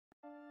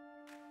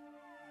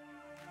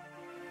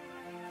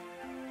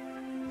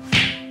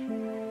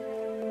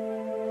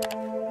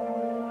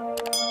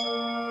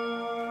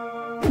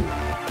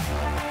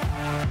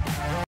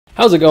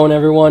How's it going,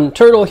 everyone?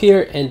 Turtle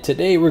here, and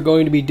today we're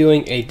going to be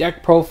doing a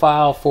deck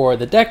profile for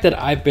the deck that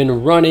I've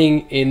been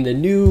running in the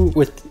new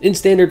in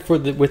standard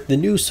with the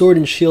new Sword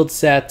and Shield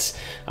sets.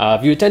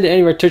 If you attended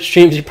any of our Twitch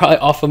streams, you're probably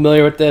all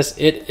familiar with this.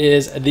 It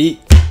is the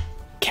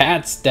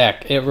Cats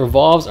deck. It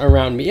revolves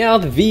around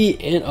Meowth V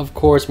and of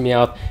course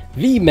Meowth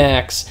V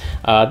Max.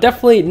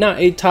 Definitely not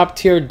a top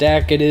tier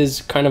deck. It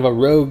is kind of a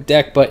rogue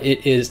deck, but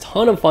it is a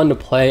ton of fun to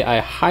play.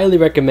 I highly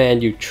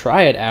recommend you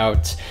try it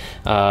out.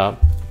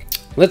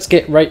 Let's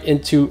get right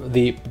into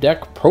the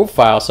deck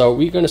profile. So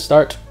we're going to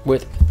start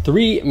with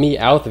 3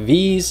 Meowth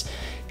Vs.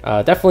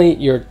 Definitely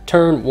your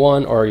turn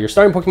 1 or your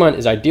starting Pokemon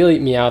is ideally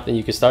Meowth, and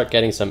you can start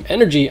getting some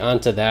energy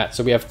onto that.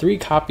 So we have 3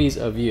 copies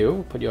of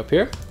you. Put you up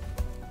here.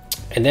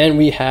 And then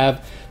we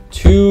have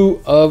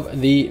 2 of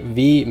the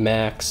V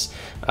Max.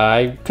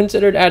 I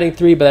considered adding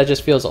 3, but that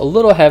just feels a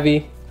little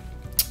heavy.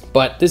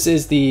 But this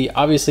is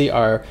obviously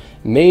our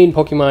main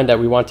Pokemon that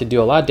we want to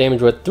do a lot of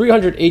damage with.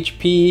 300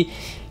 HP.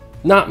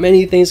 Not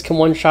many things can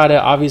one-shot it.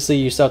 Obviously,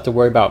 you still have to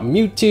worry about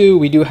Mewtwo.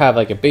 We do have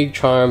like a big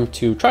charm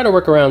to try to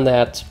work around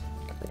that.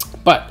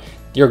 But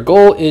your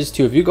goal is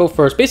to, if you go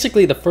first,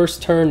 basically the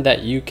first turn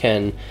that you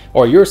can,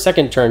 or your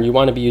second turn, you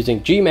want to be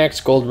using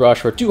G-Max Gold Rush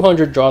for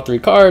 200, draw 3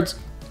 cards.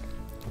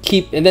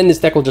 And then this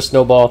deck will just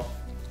snowball.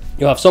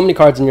 You'll have so many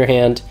cards in your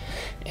hand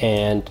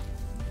and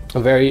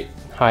a very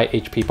high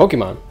HP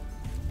Pokemon.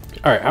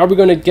 All right, how are we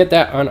going to get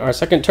that on our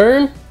second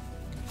turn?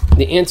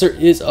 The answer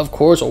is, of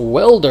course,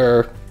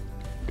 Welder.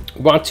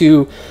 We want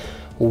to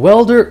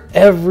welder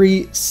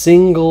every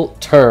single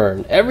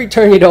turn. Every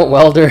turn you don't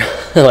welder,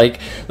 like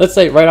let's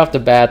say right off the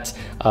bat,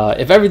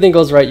 if everything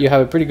goes right, you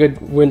have a pretty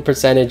good win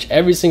percentage.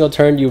 Every single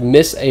turn you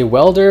miss a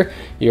welder,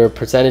 your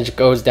percentage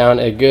goes down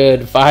a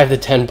good 5 to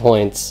 10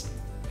 points.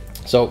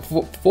 So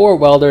 4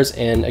 welders,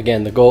 and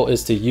again, the goal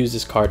is to use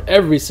this card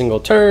every single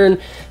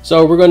turn.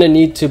 So we're going to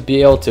need to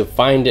be able to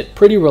find it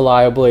pretty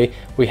reliably.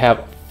 We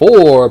have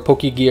 4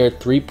 Pokegear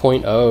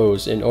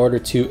 3.0s in order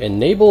to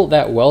enable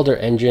that Welder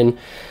engine.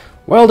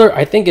 Welder,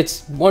 I think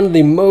it's one of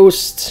the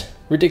most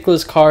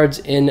ridiculous cards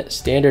in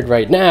standard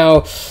right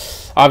now.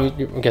 I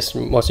guess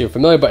most of you are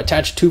familiar, but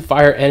attach 2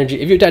 fire energy.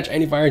 If you attach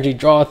any fire energy,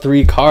 draw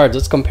 3 cards.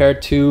 Let's compare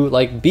to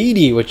like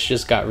BD, which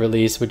just got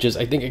released, which is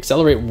I think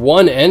accelerate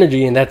 1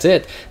 energy and that's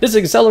it. This is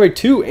accelerate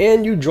 2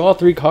 and you draw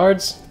 3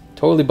 cards.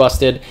 Totally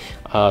busted.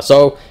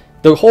 So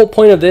the whole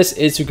point of this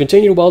is to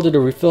continue to welder to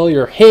refill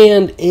your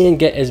hand and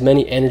get as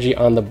many energy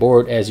on the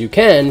board as you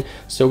can.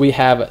 So we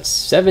have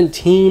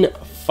 17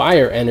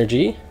 fire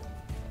energy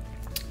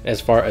as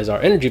far as our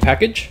energy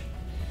package.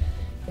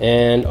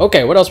 And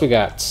okay, what else we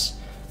got?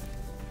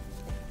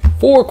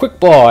 4 Quick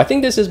Ball. I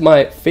think this is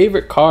my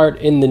favorite card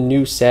in the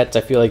new set.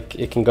 I feel like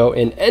it can go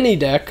in any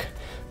deck.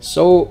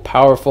 So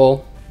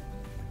powerful.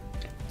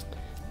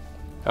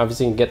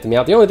 Obviously you can get the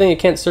Meowth. The only thing you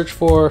can't search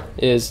for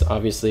is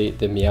obviously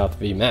the Meowth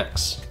V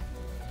Max.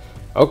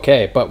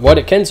 Okay, but what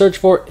it can search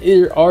for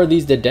are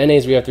these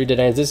Dedennes. We have 3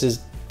 Dedennes. This is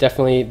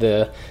definitely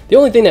the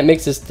only thing that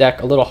makes this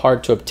deck a little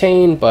hard to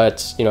obtain,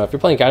 but you know, if you're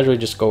playing casually,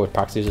 just go with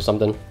proxies or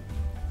something.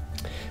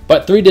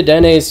 But 3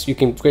 Dedennes you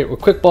can create with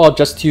Quick Ball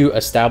just to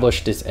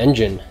establish this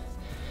engine.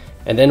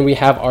 And then we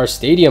have our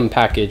Stadium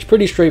package.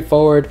 Pretty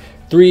straightforward.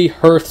 3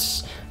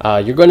 Hearths.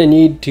 You're going to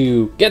need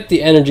to get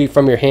the energy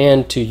from your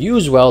hand to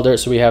use Welder,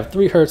 so we have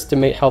 3 Hearths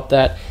to help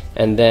that,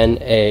 and then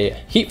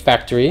a Heat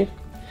Factory,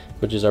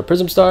 which is our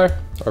Prism Star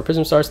or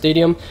Prism Star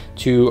Stadium,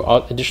 to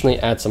additionally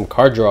add some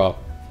card draw.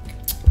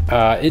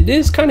 It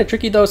is kind of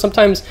tricky though.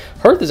 Sometimes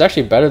Hearth is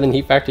actually better than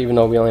Heat Factory, even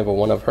though we only have a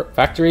 1 of Hearth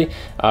Factory,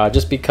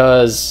 just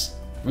because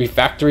we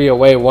factory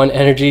away 1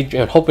 energy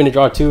and hoping to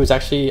draw 2 is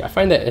actually, I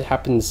find that it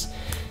happens,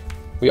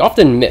 we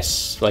often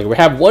miss. Like we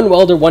have 1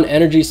 welder, 1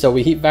 energy, so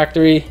we Heat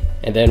Factory,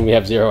 and then we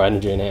have 0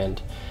 energy in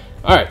hand.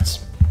 All right.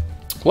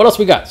 What else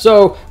we got?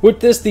 So with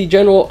this, the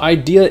general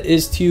idea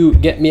is to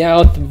get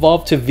Meowth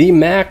evolved to V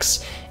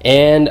Max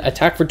and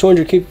attack for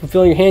 200, keep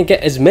fulfilling your hand,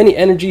 get as many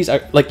energies.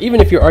 Like even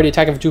if you're already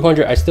attacking for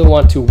 200, I still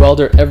want to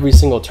welder every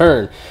single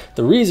turn.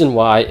 The reason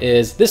why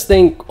is this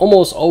thing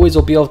almost always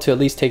will be able to at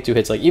least take 2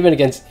 hits. Like even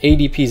against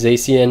ADP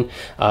Zacian,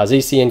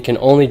 Zacian can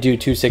only do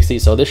 260,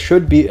 so this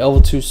should be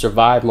able to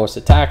survive most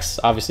attacks.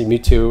 Obviously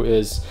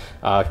Mewtwo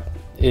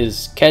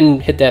can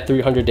hit that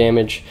 300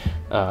 damage,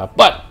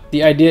 but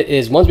the idea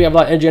is once we have a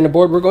lot of energy on the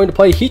board, we're going to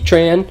play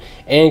Heatran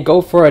and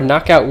go for a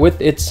knockout with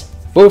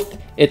both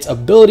its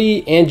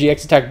ability and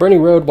GX attack.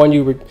 Burning Road, when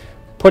you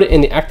put it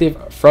in the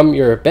active from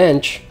your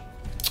bench,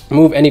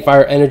 move any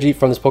fire energy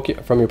from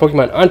your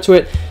Pokemon onto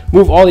it,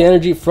 move all the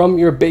energy from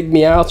your big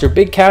Meowths, your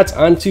big cats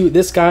onto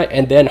this guy,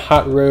 and then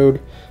Hot Burn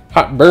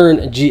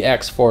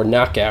GX for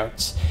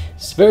knockouts.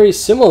 Very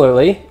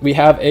similarly, we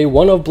have a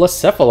 1 of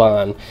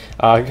Blacephalon.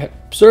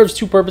 Serves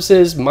 2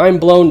 purposes, Mind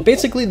Blown,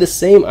 basically the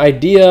same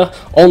idea,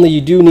 only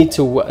you do need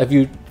to, if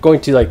you're going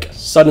to like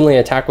suddenly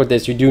attack with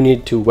this, you do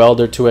need to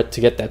welder to it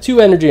to get that 2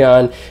 energy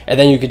on, and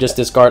then you could just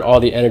discard all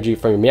the energy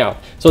from your Meowth.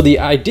 So the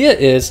idea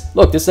is,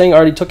 look, this thing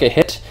already took a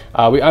hit.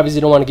 We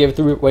obviously don't want to give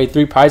away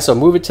 3 prizes, so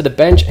move it to the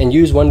bench and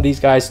use one of these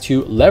guys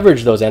to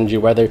leverage those energy,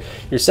 whether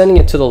you're sending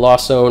it to the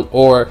lost zone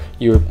or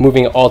you're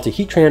moving it all to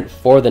Heatran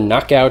for the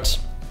knockouts.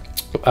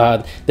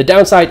 The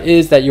downside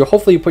is that you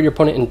hopefully put your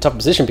opponent in a tough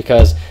position,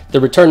 because the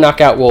return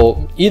knockout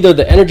will either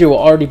the energy will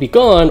already be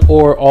gone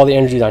or all the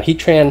energy is on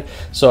Heatran,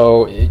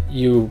 so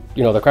you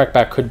know the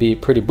crackback could be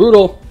pretty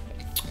brutal.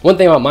 One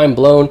thing about Mind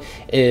Blown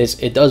is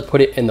it does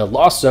put it in the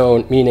lost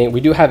zone, meaning we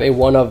do have a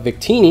 1-of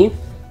Victini,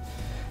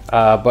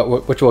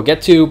 which we'll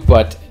get to,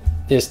 but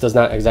this does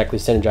not exactly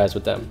synergize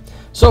with them.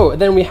 So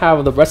then we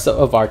have the rest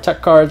of our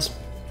tech cards.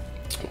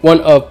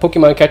 1-of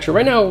Pokemon Catcher.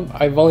 Right now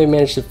I've only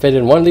managed to fit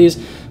in 1 of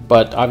these,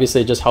 but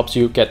obviously it just helps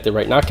you get the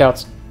right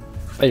knockouts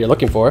that you're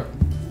looking for.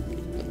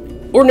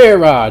 Ordinary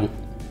Rod.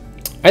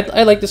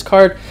 I like this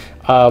card.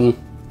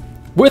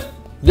 With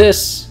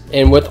this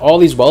and with all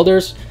these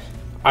welders,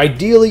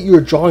 ideally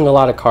you're drawing a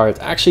lot of cards.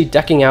 Actually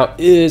decking out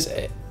is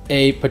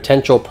a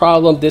potential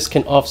problem. This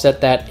can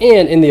offset that,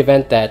 and in the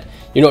event that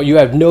you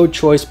have no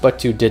choice but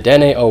to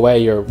Dedenne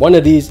away one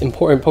of these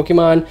important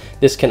Pokemon,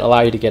 this can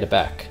allow you to get it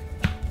back.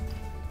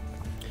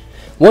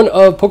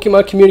 1-of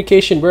Pokemon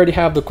Communication. We already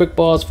have the quick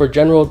balls for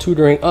general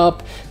tutoring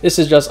up. This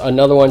is just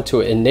another one to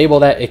enable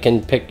that. It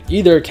can pick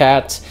either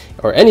cat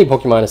or any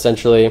Pokemon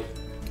essentially,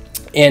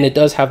 and it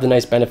does have the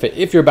nice benefit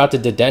if you're about to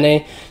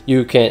Dedenne,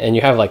 you can, and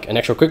you have like an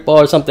extra quick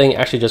ball or something,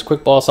 actually just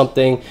quick ball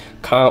something,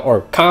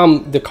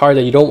 calm the card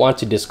that you don't want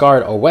to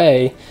discard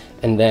away,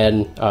 and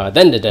then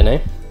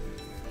Dedenne.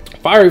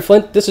 Fiery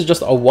Flint. This is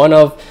just a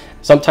 1-of.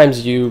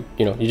 Sometimes you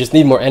just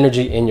need more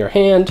energy in your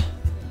hand.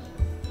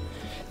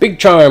 Big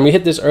Charm, we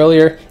hit this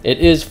earlier. It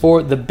is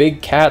for the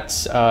big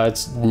cats.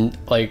 It's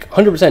like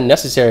 100%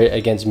 necessary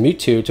against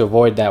Mewtwo to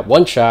avoid that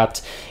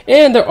one-shot.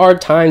 And there are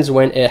times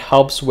when it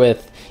helps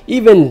with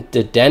even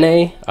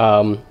Dedenne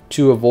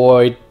to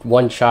avoid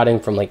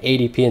one-shotting from like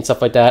ADP and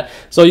stuff like that.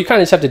 So you kind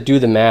of just have to do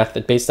the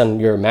math based on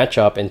your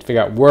matchup and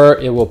figure out where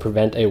it will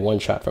prevent a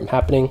one-shot from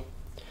happening.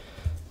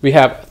 We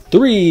have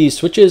 3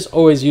 switches,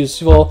 always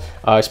useful,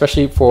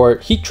 especially for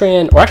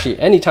Heatran, or actually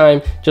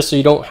anytime, just so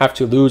you don't have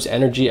to lose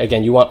energy.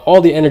 Again, you want all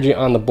the energy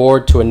on the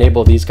board to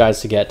enable these guys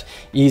to get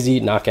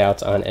easy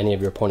knockouts on any of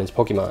your opponent's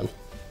Pokemon.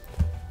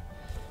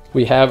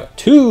 We have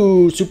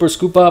 2 Super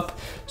Scoop Up.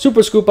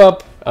 Super Scoop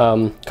Up,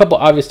 couple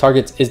obvious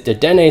targets is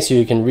Dedenne, so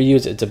you can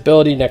reuse its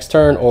ability next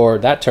turn or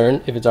that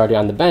turn if it's already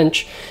on the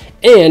bench.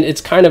 And it's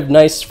kind of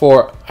nice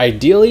for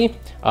ideally,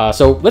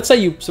 so let's say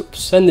you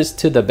send this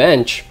to the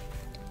bench,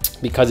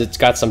 because it's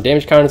got some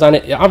damage counters on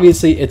it.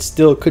 Obviously, it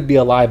still could be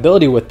a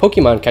liability with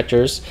Pokemon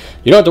catchers.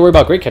 You don't have to worry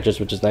about great catchers,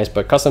 which is nice,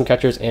 but custom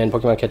catchers and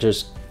Pokemon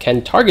catchers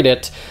can target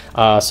it.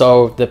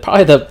 So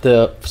probably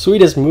the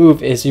sweetest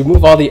move is you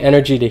move all the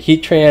energy to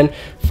Heatran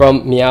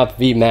from Meowth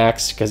V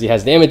Max because he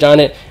has damage on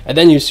it, and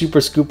then you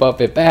Super Scoop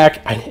Up it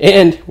back.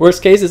 And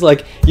worst case is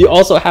like you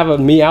also have a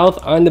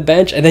Meowth on the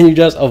bench, and then you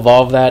just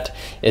evolve that.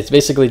 It's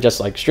basically just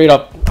like straight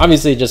up.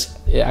 Obviously,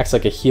 it acts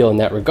like a heal in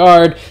that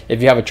regard.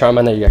 If you have a charm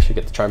on there, you actually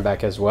get the charm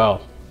back as well.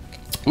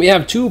 We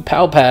have 2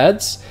 Pal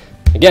Pads.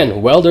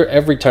 Again, welder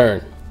every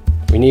turn.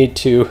 We need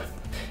 4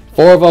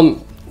 of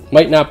them.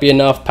 Might not be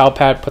enough. Pal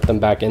Pad, put them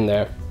back in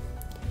there.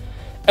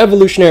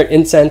 Evolutionary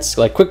Incense,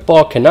 like Quick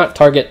Ball cannot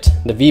target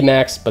the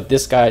VMAX, but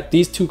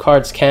these 2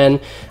 cards can.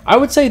 I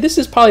would say this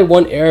is probably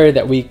one area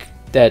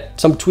that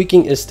some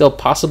tweaking is still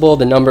possible.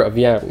 The number of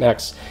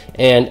VMAX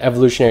and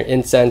Evolutionary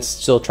Incense,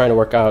 still trying to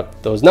work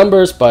out those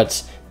numbers,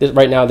 but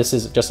right now this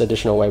is just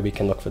additional way we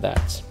can look for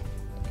that.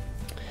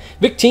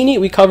 Victini,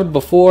 we covered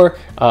before,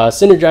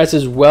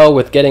 synergizes well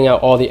with getting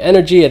out all the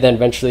energy, and then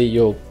eventually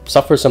you'll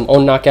suffer some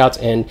own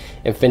knockouts, and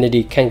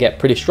Infinity can get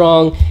pretty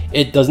strong.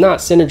 It does not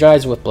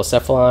synergize with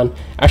Blacephalon.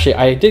 Actually,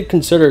 I did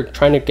consider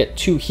trying to get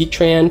 2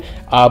 Heatran,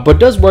 but it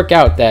does work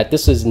out that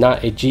this is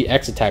not a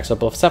GX attack, so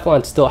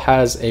Blacephalon still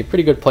has a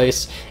pretty good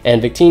place.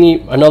 And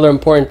Victini, another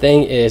important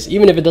thing is,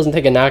 even if it doesn't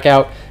take a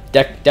knockout,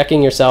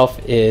 decking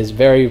yourself is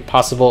very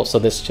possible, so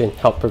this can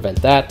help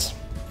prevent that.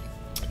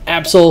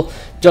 Absol,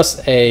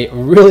 just a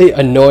really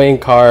annoying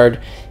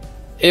card.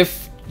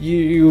 If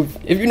you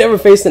never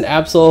faced an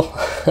Absol,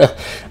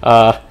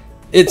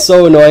 it's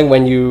so annoying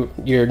when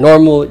your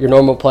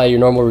normal play, your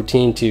normal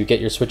routine to get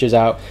your switches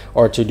out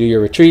or to do your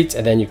retreats,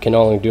 and then you can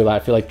only do that. I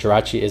feel like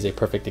Jirachi is a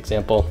perfect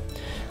example.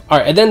 All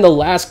right, and then the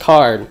last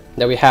card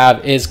that we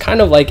have is kind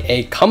of like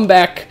a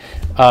comeback.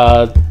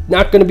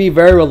 Not going to be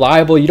very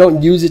reliable. You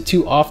don't use it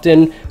too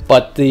often,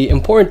 but the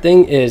important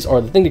thing is,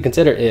 or the thing to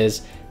consider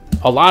is,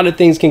 a lot of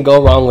things can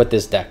go wrong with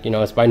this deck. You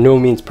know, it's by no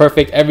means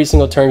perfect. Every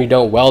single turn you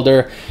don't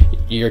welder,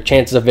 your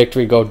chances of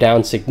victory go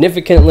down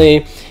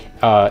significantly.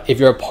 If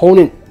your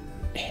opponent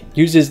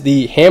uses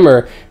the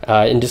hammer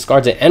and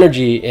discards an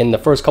energy in the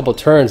first couple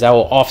turns, that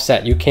will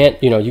offset. You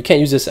can't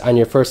use this on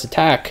your first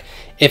attack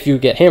if you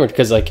get hammered,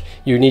 because like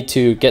you need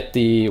to get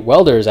the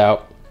welders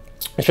out,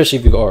 especially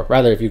if you go, or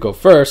rather if you go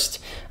first.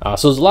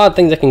 So there's a lot of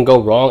things that can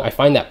go wrong. I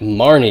find that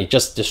Marnie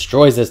just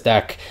destroys this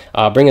deck.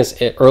 Bring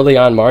us early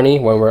on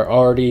Marnie when we're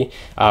already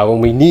when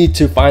we need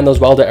to find those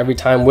welder every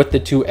time with the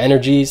 2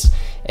 energies.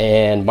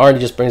 and Marty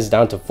just brings it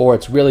down to 4.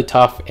 It's really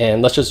tough,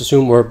 and let's just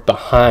assume we're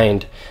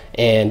behind.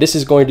 And this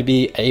is going to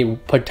be a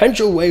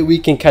potential way we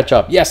can catch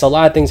up. Yes, a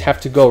lot of things have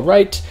to go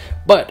right,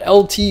 but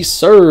LT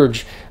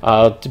Surge,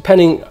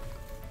 depending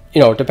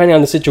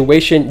on the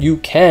situation, you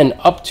can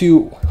up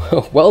to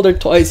Welder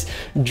twice,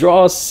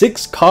 draw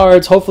 6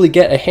 cards, hopefully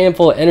get a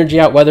handful of energy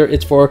out, whether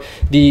it's for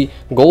the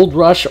Gold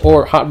Rush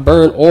or Hot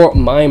Burn or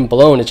Mind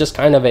Blown. It's just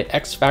kind of an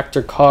X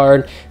Factor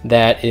card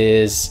that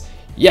is,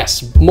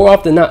 yes, more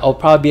often than not, it'll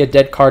probably be a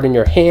dead card in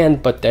your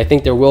hand, but I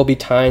think there will be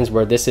times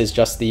where this is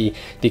just the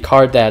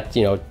card that,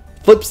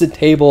 flips the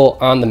table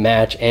on the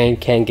match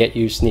and can get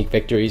you sneak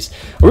victories.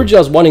 Originally,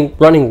 I was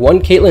running one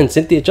Caitlyn and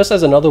Cynthia just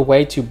as another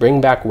way to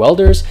bring back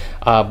welders,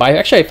 but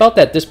I felt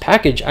that this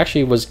package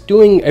actually was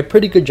doing a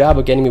pretty good job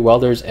of getting me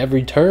welders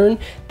every turn,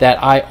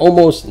 that I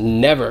almost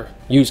never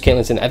use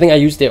Caitlyn Cynthia. I think I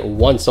used it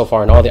once so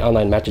far in all the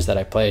online matches that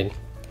I played.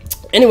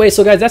 Anyway,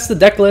 so guys, that's the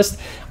deck list.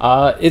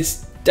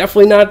 It's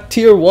definitely not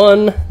tier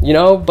 1,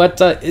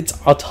 but it's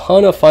a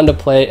ton of fun to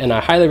play, and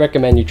I highly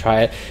recommend you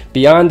try it.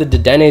 Beyond the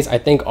Dedenes, I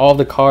think all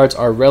the cards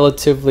are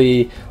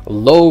relatively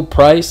low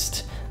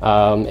priced,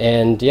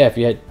 and yeah, if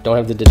you don't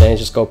have the Dedenes,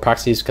 just go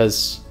proxies,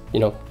 because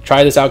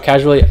try this out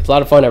casually. It's a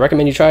lot of fun. I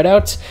recommend you try it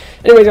out.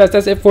 Anyways, guys,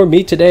 that's it for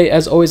me today.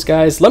 As always,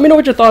 guys, let me know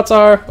what your thoughts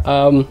are.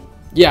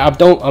 Yeah,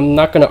 I'm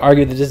not going to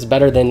argue that this is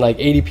better than like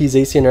ADP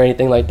Zacian or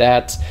anything like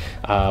that,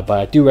 but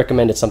I do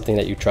recommend it's something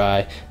that you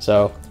try.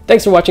 So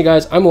thanks for watching,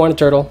 guys. I'm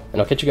Turtle,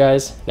 and I'll catch you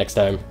guys next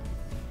time.